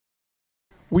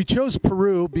We chose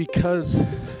Peru because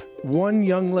one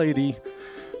young lady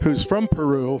who's from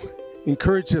Peru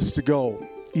encouraged us to go,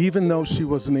 even though she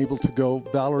wasn't able to go.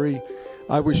 Valerie,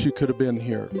 I wish you could have been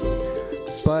here.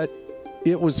 But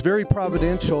it was very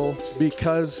providential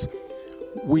because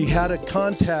we had a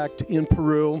contact in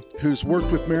Peru who's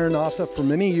worked with Maranatha for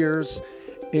many years,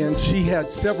 and she had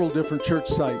several different church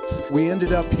sites. We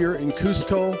ended up here in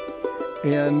Cusco,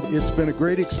 and it's been a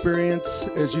great experience.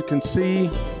 As you can see,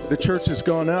 the church has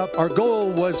gone up. Our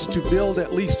goal was to build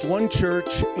at least one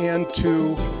church and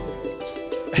to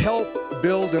help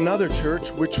build another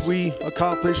church, which we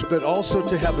accomplished, but also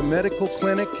to have a medical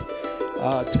clinic,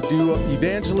 to do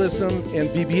evangelism and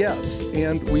VBS.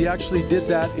 And we actually did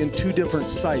that in 2 different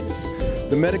sites.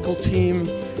 The medical team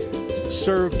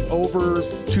served over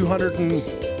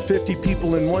 250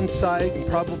 people in one site and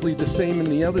probably the same in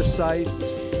the other site.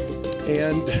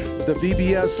 And the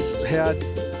VBS had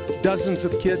dozens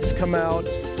of kids come out,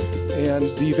 and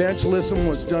the evangelism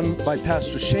was done by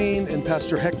Pastor Shane and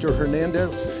Pastor Hector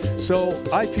Hernandez. So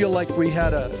I feel like we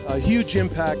had a huge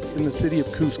impact in the city of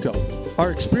Cusco.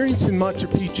 Our experience in Machu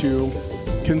Picchu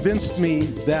convinced me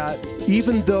that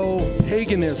even though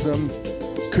paganism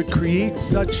could create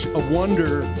such a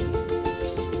wonder,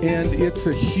 and it's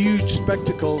a huge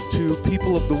spectacle to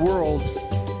people of the world,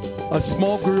 a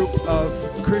small group of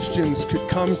Christians could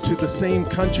come to the same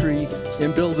country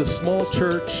and build a small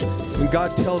church. And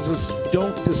God tells us,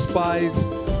 don't despise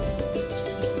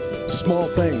small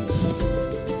things,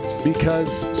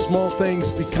 because small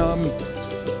things become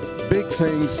big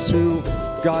things through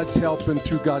God's help and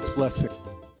through God's blessing.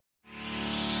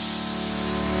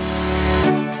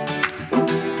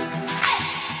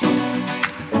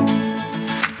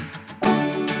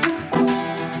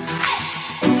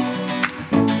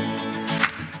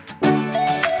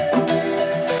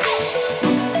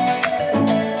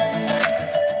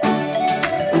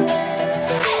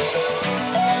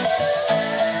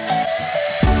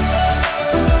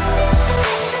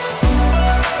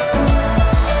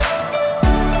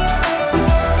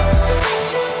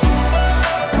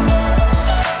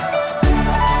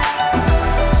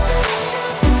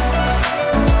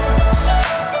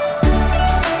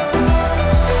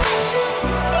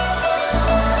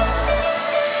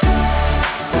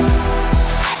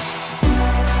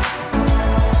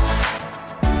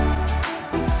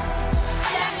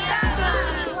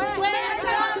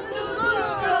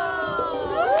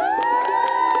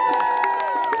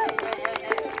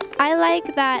 I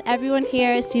like that everyone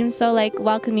here seems so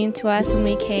welcoming to us when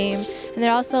we came, and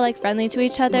they're also friendly to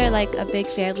each other, like a big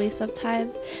family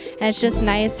sometimes. And it's just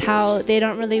nice how they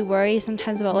don't really worry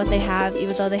sometimes about what they have,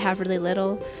 even though they have really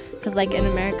little. Because in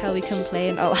America we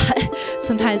complain a lot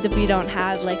sometimes if we don't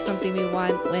have something we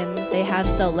want when they have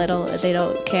so little, they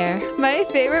don't care. My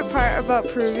favorite part about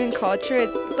Peruvian culture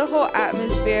is the whole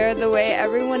atmosphere, the way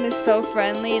everyone is so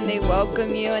friendly and they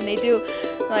welcome you, and they do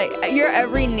your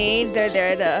every need they're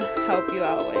there to help you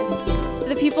out with.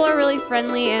 The people are really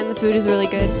friendly and the food is really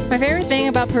good. My favorite thing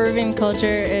about Peruvian culture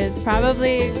is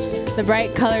probably the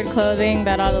bright colored clothing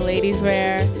that all the ladies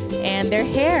wear, and their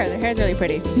hair. Their hair is really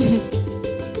pretty.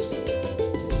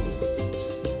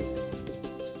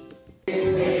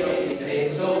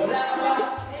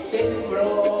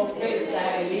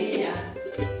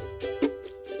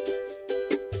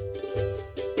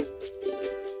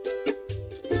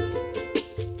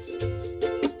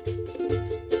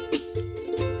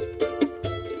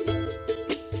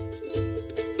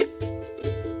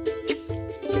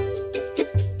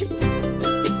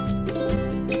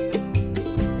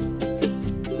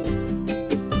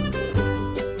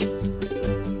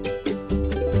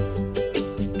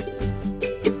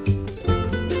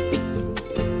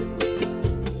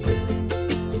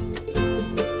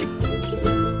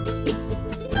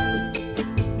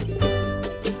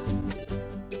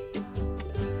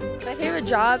 My favorite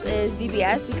job is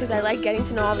VBS because I like getting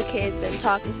to know all the kids and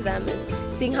talking to them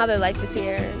and seeing how their life is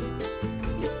here.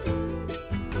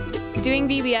 Doing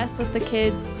VBS with the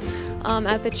kids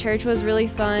at the church was really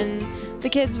fun. The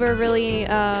kids were really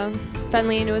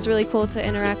friendly, and it was really cool to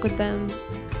interact with them.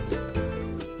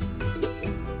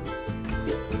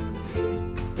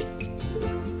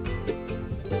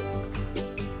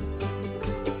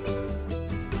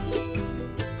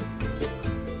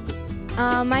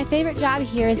 My favorite job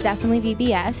here is definitely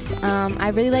VBS. I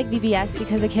really like VBS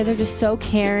because the kids are just so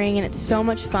caring, and it's so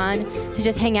much fun to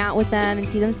just hang out with them and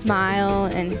see them smile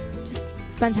and just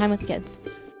spend time with the kids.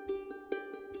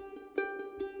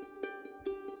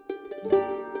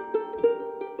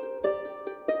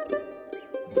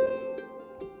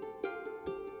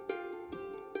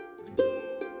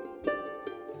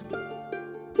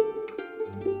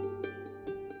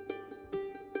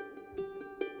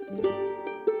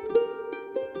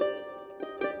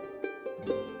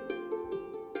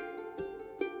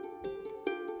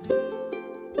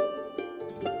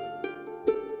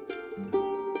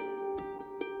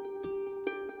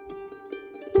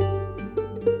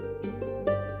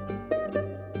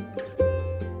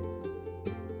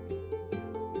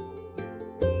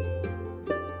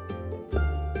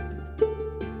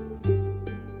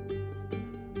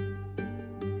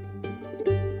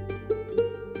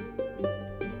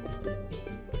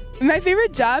 My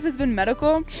favorite job has been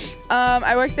medical.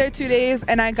 I worked there 2 days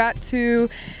and I got to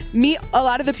meet a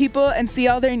lot of the people and see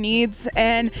all their needs,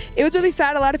 and it was really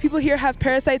sad. A lot of people here have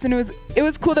parasites, and it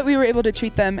was cool that we were able to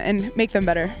treat them and make them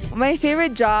better. My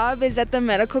favorite job is at the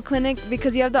medical clinic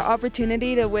because you have the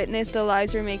opportunity to witness the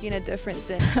lives you're making a difference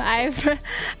in. I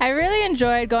really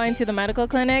enjoyed going to the medical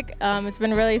clinic. It's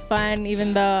been really fun,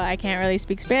 even though I can't really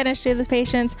speak Spanish to the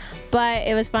patients, but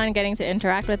it was fun getting to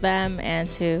interact with them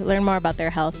and to learn more about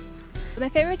their health. My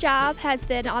favorite job has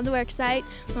been on the work site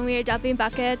when we were dumping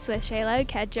buckets with Shayla and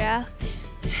Kendra.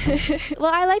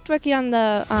 Well, I liked working on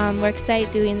the work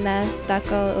site doing the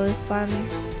stucco. It was fun.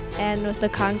 And with the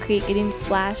concrete getting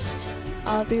splashed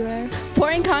all everywhere.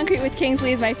 Pouring concrete with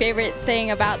Kingsley is my favorite thing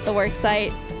about the work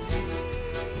site.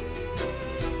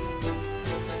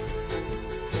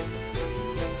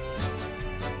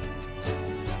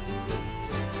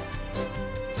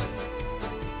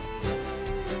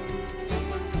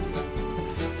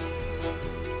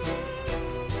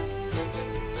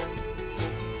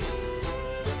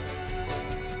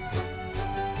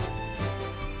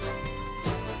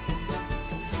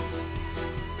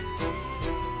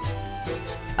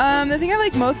 The thing I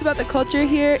like most about the culture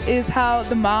here is how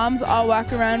the moms all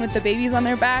walk around with the babies on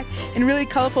their back in really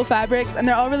colorful fabrics, and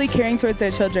they're all really caring towards their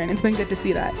children. It's been good to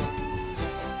see that.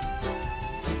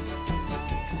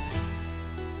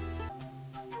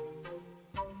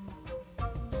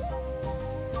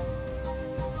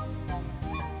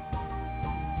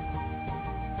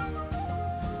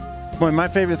 Well, my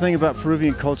favorite thing about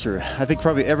Peruvian culture, I think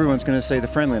probably everyone's going to say the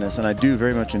friendliness, and I do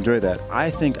very much enjoy that. I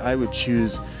think I would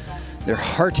choose their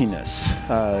heartiness.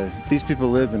 These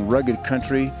people live in rugged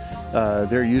country.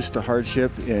 They're used to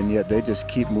hardship, and yet they just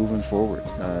keep moving forward.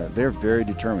 They're very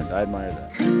determined. I admire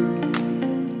that.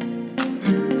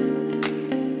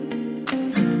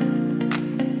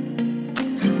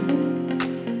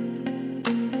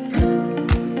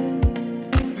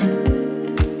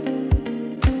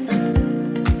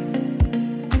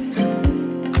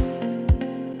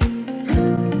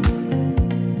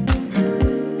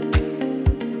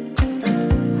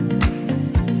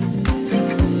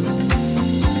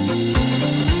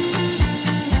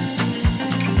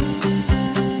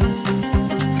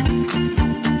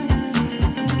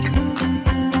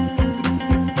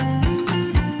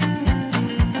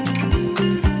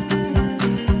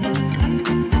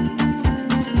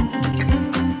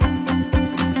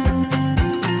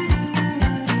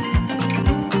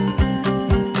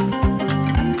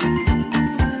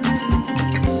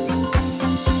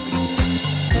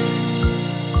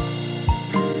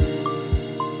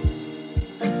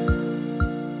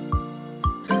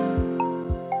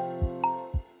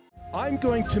 I'm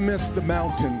going to miss the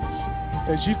mountains.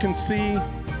 As you can see,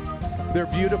 they're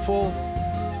beautiful,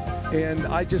 and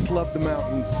I just love the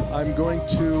mountains. I'm going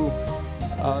to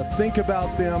think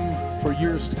about them for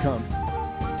years to come.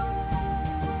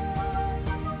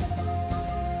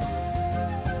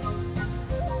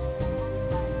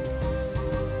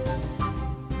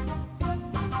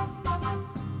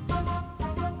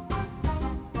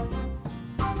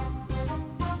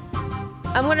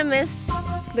 I'm gonna miss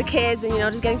the kids and,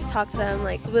 just getting to talk to them.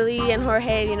 Like Willie and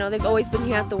Jorge, they've always been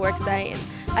here at the work site, and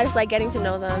I just like getting to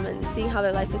know them and seeing how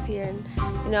their life is here. And,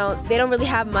 they don't really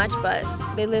have much, but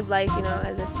they live life,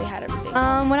 as if they had everything.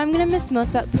 What I'm gonna miss most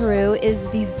about Peru is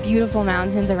these beautiful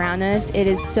mountains around us. It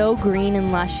is so green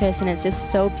and luscious, and it's just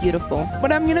so beautiful.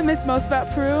 What I'm gonna miss most about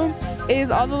Peru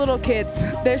is all the little kids.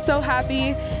 They're so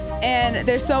happy, and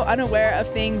they're so unaware of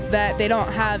things that they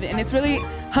don't have, and it's really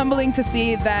humbling to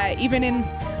see that even in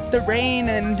the rain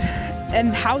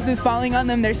and houses falling on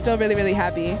them, they're still really, really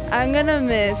happy. I'm gonna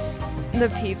miss the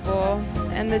people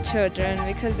and the children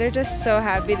because they're just so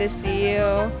happy to see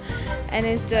you, and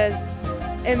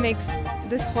it makes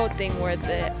this whole thing worth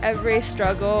it. Every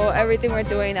struggle, everything we're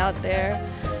doing out there,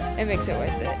 it makes it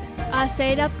worth it.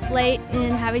 Staying up late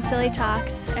and having silly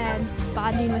talks and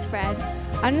bonding with friends.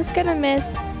 I'm just gonna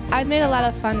I've made a lot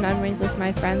of fun memories with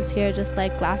my friends here, just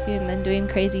like laughing and doing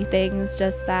crazy things,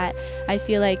 just that I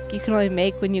feel like you can only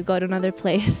make when you go to another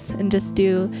place and just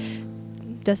do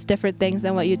different things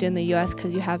than what you do in the U.S.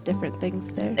 because you have different things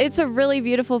there. It's a really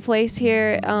beautiful place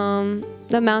here.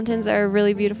 The mountains are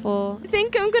really beautiful. I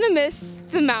think I'm gonna miss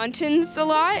the mountains a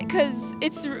lot because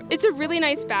it's a really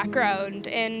nice background,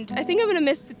 and I think I'm gonna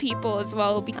miss the people as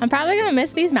well. I'm probably gonna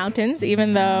miss these mountains,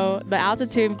 even though the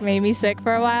altitude made me sick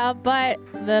for a while, but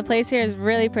the place here is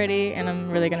really pretty, and I'm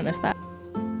really gonna miss that.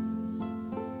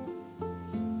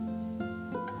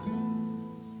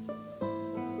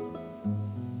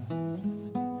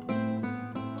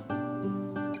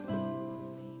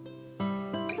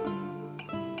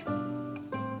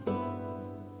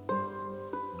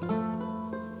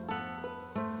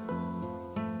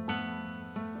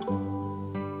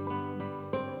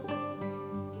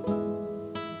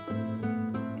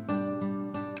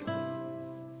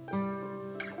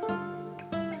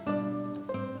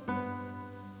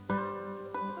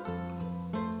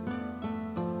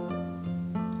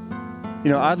 You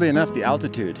know, oddly enough, the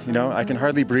altitude, you know, I can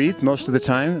hardly breathe most of the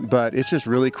time, but it's just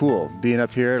really cool being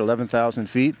up here at 11,000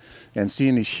 feet and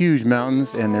seeing these huge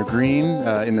mountains, and they're green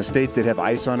in the states that have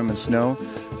ice on them and snow,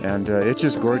 and it's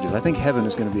just gorgeous. I think heaven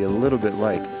is going to be a little bit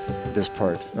like this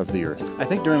part of the earth. I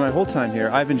think during my whole time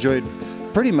here, I've enjoyed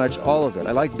pretty much all of it.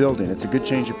 I like building. It's a good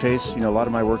change of pace. You know, a lot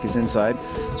of my work is inside,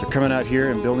 so coming out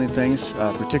here and building things,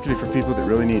 particularly for people that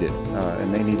really need it,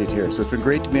 and they need it here. So it's been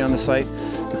great to be on the site.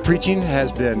 The preaching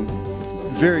has been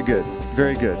very good,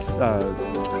 very good.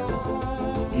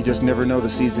 You just never know the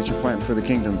seeds that you're planting for the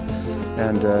kingdom.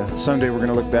 And someday we're going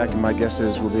to look back, and my guess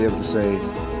is we'll be able to say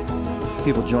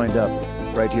people joined up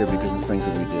right here because of the things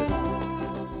that we did.